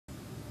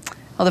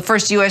Well, the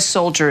first U.S.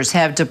 soldiers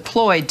have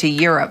deployed to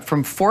Europe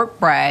from Fort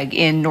Bragg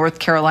in North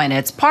Carolina.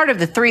 It's part of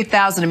the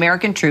 3,000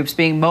 American troops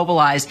being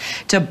mobilized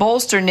to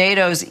bolster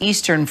NATO's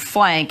eastern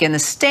flank in the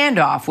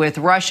standoff with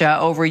Russia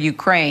over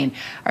Ukraine.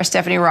 Our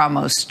Stephanie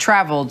Ramos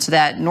traveled to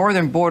that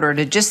northern border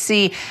to just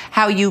see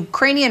how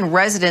Ukrainian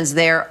residents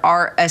there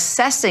are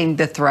assessing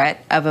the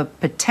threat of a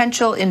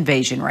potential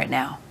invasion right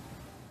now.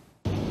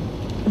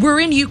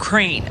 We're in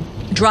Ukraine,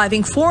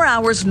 driving 4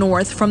 hours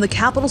north from the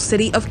capital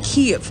city of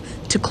Kiev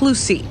to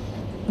Klusi.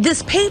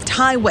 This paved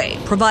highway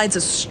provides a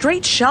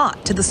straight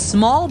shot to the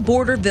small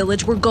border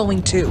village we're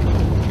going to.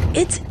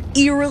 It's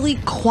eerily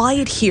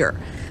quiet here.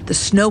 The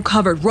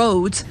snow-covered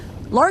roads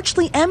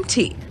largely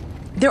empty.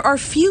 There are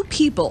few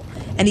people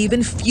and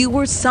even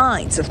fewer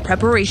signs of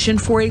preparation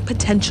for a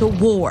potential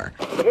war.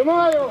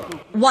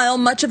 While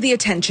much of the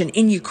attention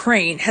in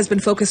Ukraine has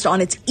been focused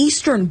on its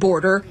eastern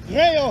border,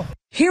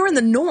 here in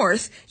the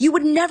north, you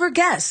would never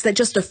guess that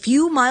just a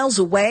few miles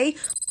away,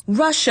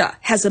 Russia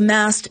has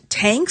amassed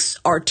tanks,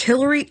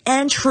 artillery,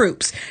 and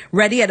troops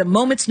ready at a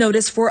moment's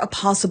notice for a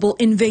possible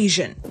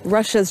invasion.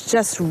 Russia's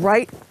just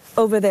right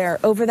over there,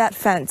 over that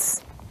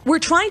fence. We're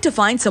trying to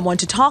find someone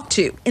to talk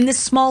to in this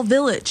small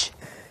village.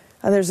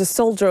 There's a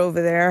soldier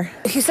over there.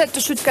 He said to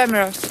shoot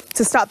cameras.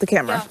 To stop the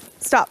camera. Yeah.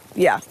 Stop,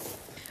 yeah.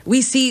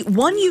 We see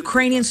one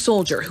Ukrainian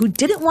soldier who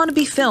didn't want to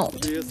be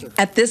filmed.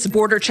 At this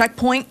border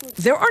checkpoint,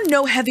 there are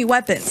no heavy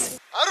weapons.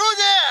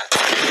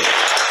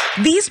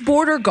 These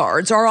border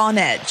guards are on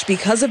edge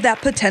because of that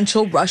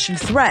potential Russian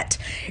threat.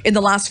 In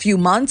the last few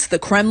months, the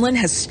Kremlin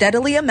has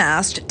steadily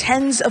amassed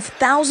tens of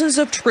thousands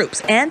of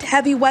troops and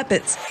heavy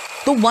weapons.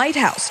 The White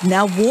House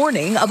now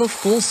warning of a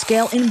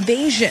full-scale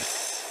invasion.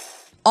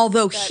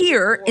 Although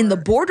here, in the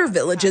border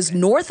villages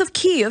north of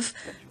Kiev,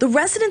 the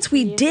residents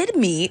we did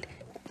meet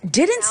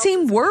didn't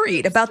seem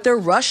worried about their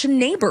Russian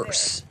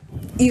neighbors.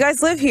 You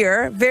guys live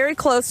here, very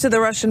close to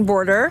the Russian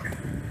border.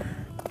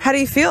 How do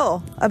you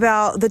feel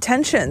about the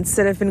tensions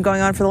that have been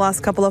going on for the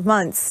last couple of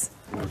months?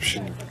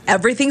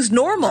 Everything's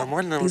normal,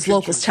 these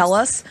locals tell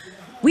us.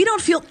 We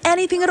don't feel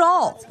anything at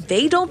all.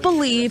 They don't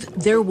believe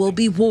there will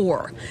be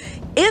war.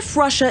 If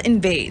Russia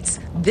invades,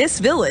 this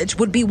village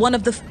would be one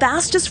of the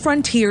fastest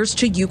frontiers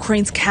to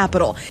Ukraine's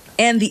capital,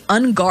 and the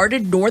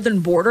unguarded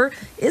northern border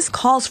is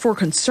cause for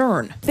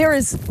concern. There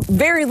is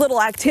very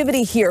little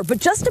activity here, but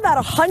just about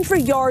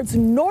 100 yards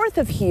north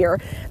of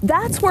here,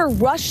 that's where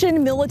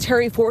Russian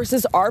military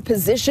forces are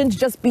positioned,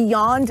 just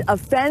beyond a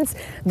fence.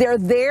 They're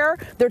there.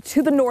 They're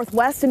to the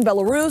northwest in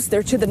Belarus.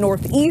 They're to the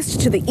northeast,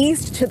 to the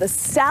east, to the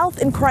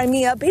south in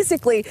Crimea,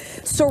 basically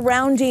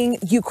surrounding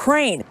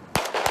Ukraine.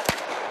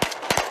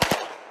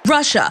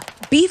 Russia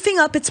beefing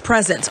up its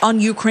presence on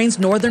Ukraine's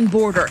northern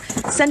border,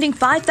 sending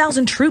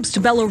 5,000 troops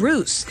to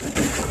Belarus.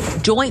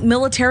 Joint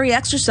military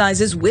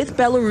exercises with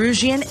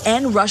Belarusian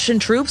and Russian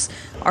troops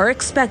are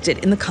expected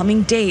in the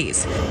coming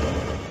days.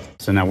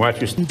 So now watch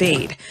your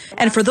invade.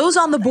 And for those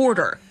on the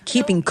border,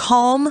 keeping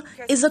calm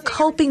is a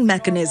coping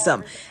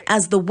mechanism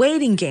as the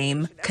waiting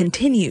game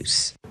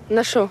continues.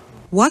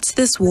 What's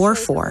this war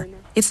for?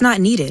 It's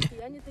not needed.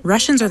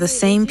 Russians are the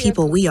same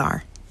people we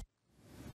are.